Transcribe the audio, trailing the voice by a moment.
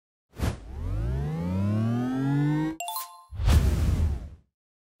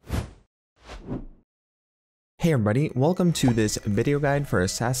Hey everybody, welcome to this video guide for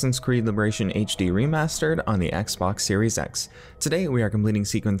Assassin's Creed Liberation HD Remastered on the Xbox Series X. Today we are completing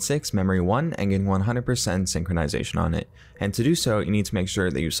Sequence 6, Memory 1, and getting 100% synchronization on it. And to do so, you need to make sure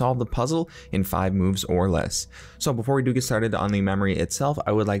that you solve the puzzle in 5 moves or less. So before we do get started on the memory itself,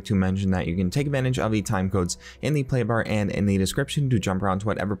 I would like to mention that you can take advantage of the timecodes in the playbar and in the description to jump around to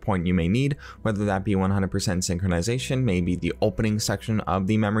whatever point you may need, whether that be 100% synchronization, maybe the opening section of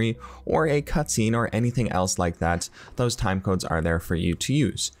the memory, or a cutscene or anything else like that. Those time codes are there for you to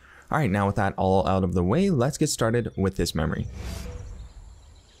use. Alright, now with that all out of the way, let's get started with this memory.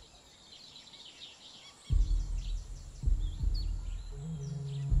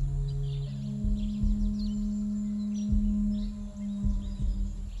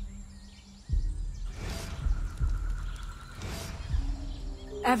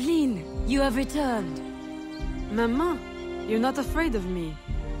 Aveline, you have returned. Maman, you're not afraid of me.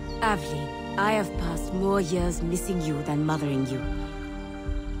 Aveline, I have passed more years missing you than mothering you.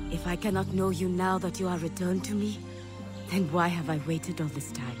 If I cannot know you now that you are returned to me, then why have I waited all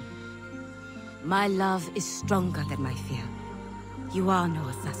this time? My love is stronger than my fear. You are no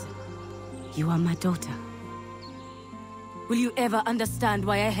assassin. You are my daughter. Will you ever understand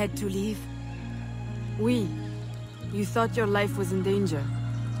why I had to leave? Oui. You thought your life was in danger.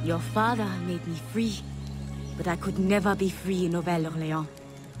 Your father made me free, but I could never be free in Nouvelle-Orléans.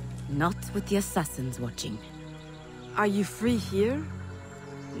 Not with the assassins watching. Are you free here?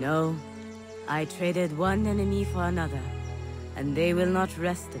 No. I traded one enemy for another, and they will not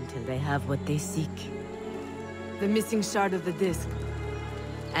rest until they have what they seek. The missing shard of the disc.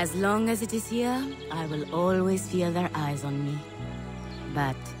 As long as it is here, I will always feel their eyes on me.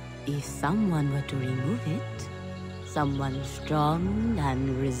 But if someone were to remove it, someone strong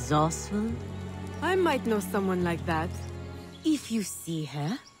and resourceful, I might know someone like that. if you see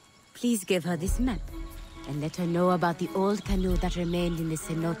her, please give her this map, and let her know about the old canoe that remained in the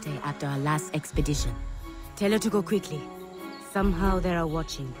cenote after our last expedition. Tell her to go quickly. Somehow they are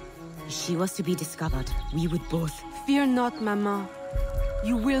watching. If she was to be discovered, we would both... Fear not, Maman.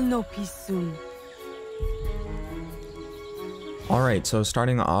 You will know peace soon. Alright, so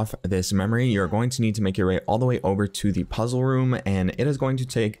starting off this memory, you're going to need to make your way all the way over to the puzzle room, and it is going to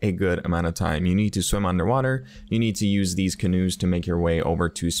take a good amount of time. You need to swim underwater, you need to use these canoes to make your way over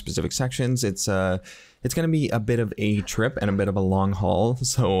to specific sections. It's going to be a bit of a trip and a bit of a long haul,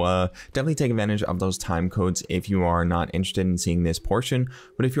 so definitely take advantage of those time codes if you are not interested in seeing this portion.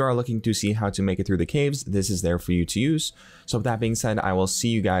 But if you are looking to see how to make it through the caves, this is there for you to use. So with that being said, I will see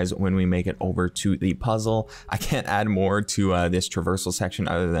you guys when we make it over to the puzzle. I can't add more to this traversal section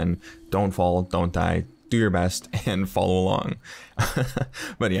other than don't fall, don't die, do your best, and follow along.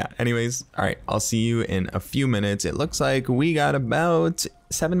 But yeah, anyways, all right, I'll see you in a few minutes. It looks like we got about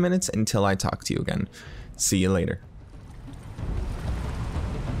 7 minutes until I talk to you again. See you later.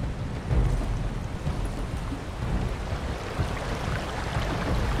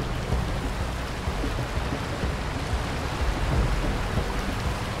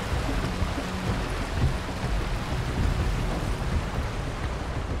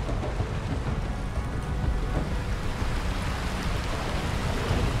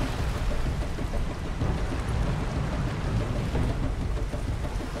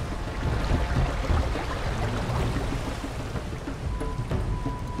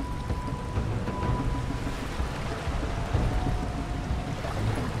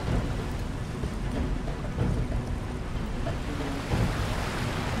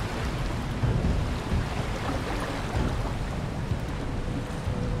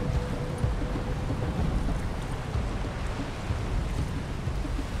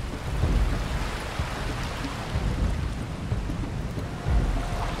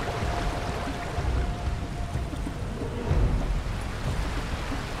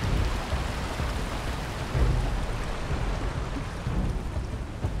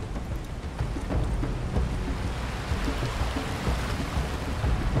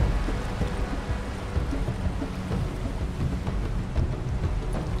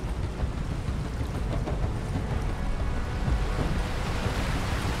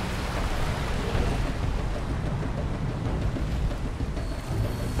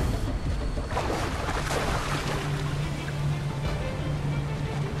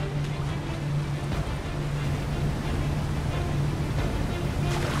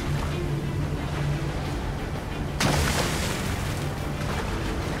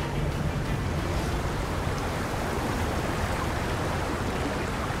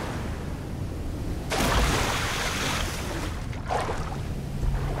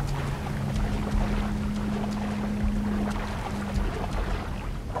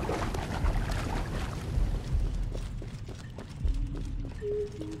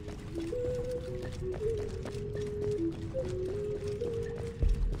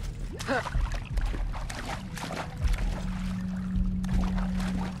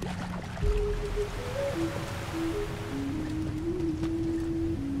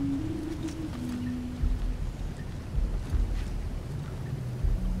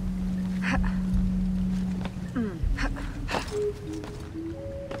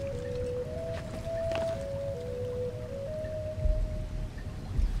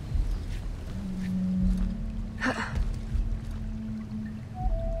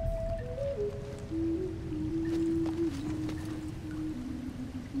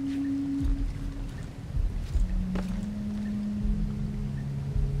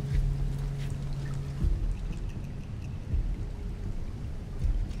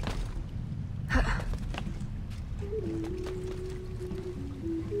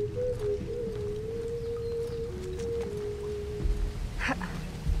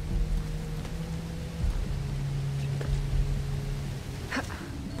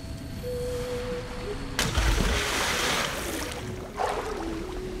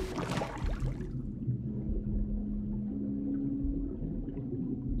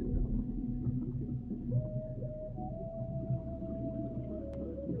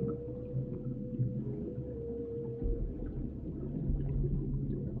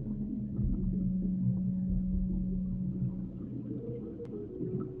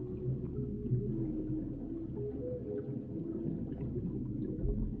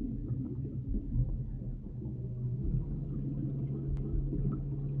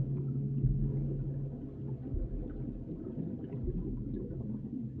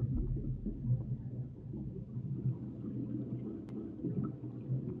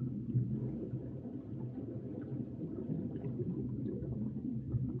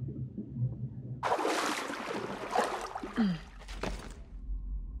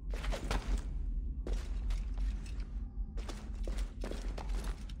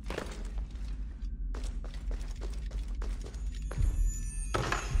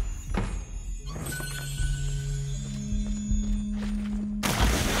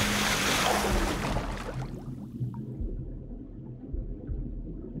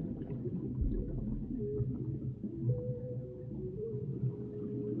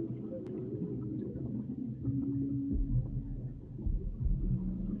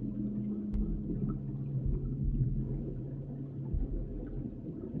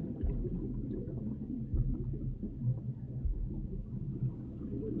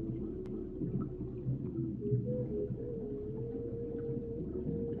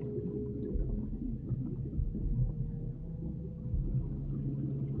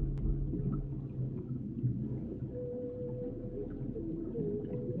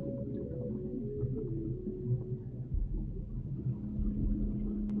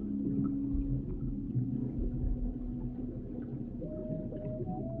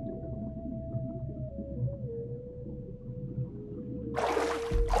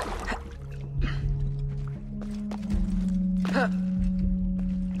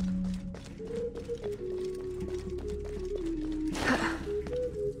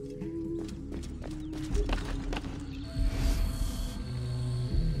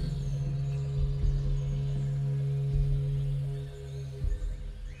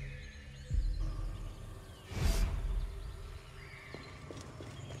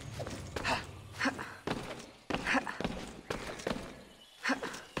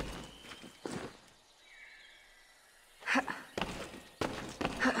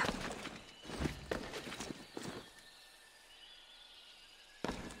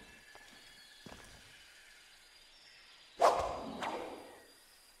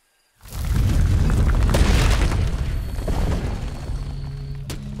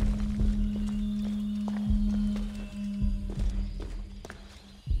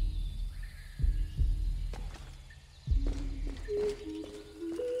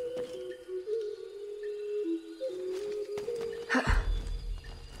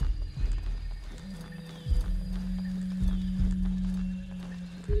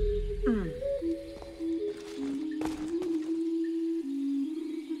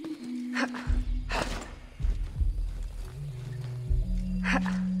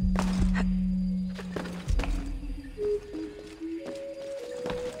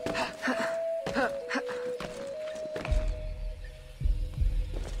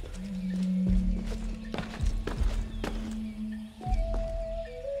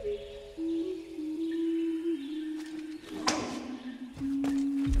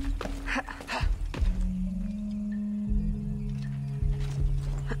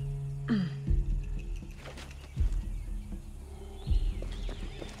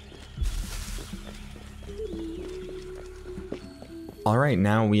 Alright,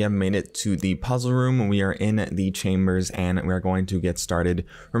 now we have made it to the puzzle room. We are in the chambers and we are going to get started.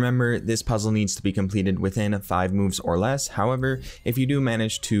 Remember, this puzzle needs to be completed within 5 moves or less. However, if you do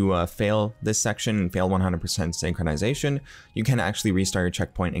manage to fail this section and fail 100% synchronization, you can actually restart your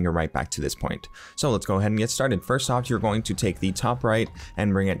checkpoint and go right back to this point. So let's go ahead and get started. First off, you're going to take the top right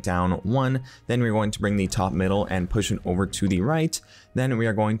and bring it down 1. Then we're going to bring the top middle and push it over to the right. Then we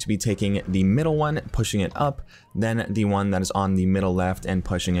are going to be taking the middle one, pushing it up, then the one that is on the middle left and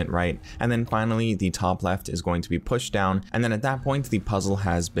pushing it right, and then finally the top left is going to be pushed down, and then at that point the puzzle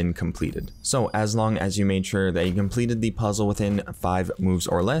has been completed. So as long as you made sure that you completed the puzzle within 5 moves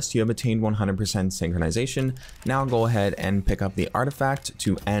or less, you have attained 100% synchronization. Now go ahead and pick up the artifact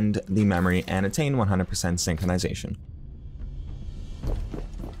to end the memory and attain 100% synchronization.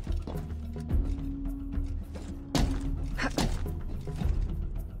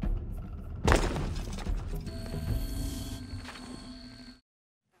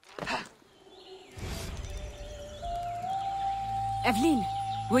 Evelyn,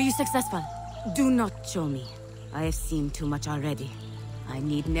 were you successful? Do not show me. I have seen too much already. I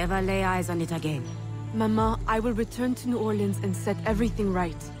need never lay eyes on it again. Mama, I will return to New Orleans and set everything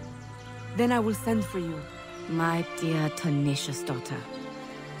right. Then I will send for you. My dear, tenacious daughter.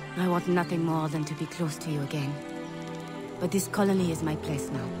 I want nothing more than to be close to you again. But this colony is my place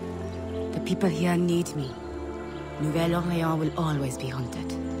now. The people here need me. Nouvelle-Orléans will always be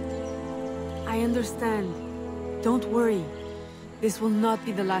haunted. I understand. Don't worry. This will not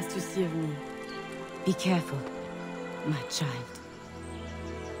be the last you see of me. Be careful, my child.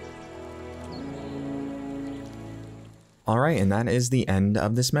 Alright, and that is the end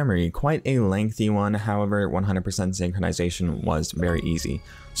of this memory. Quite a lengthy one, however, 100% synchronization was very easy.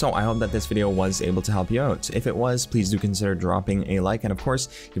 So I hope that this video was able to help you out. If it was, please do consider dropping a like, and of course,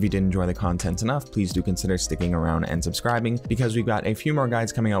 if you did enjoy the content enough, please do consider sticking around and subscribing, because we've got a few more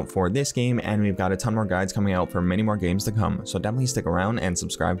guides coming out for this game, and we've got a ton more guides coming out for many more games to come. So definitely stick around and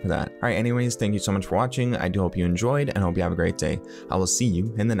subscribe for that. Alright, anyways, thank you so much for watching. I do hope you enjoyed, and hope you have a great day. I will see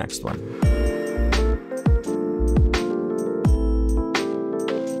you in the next one.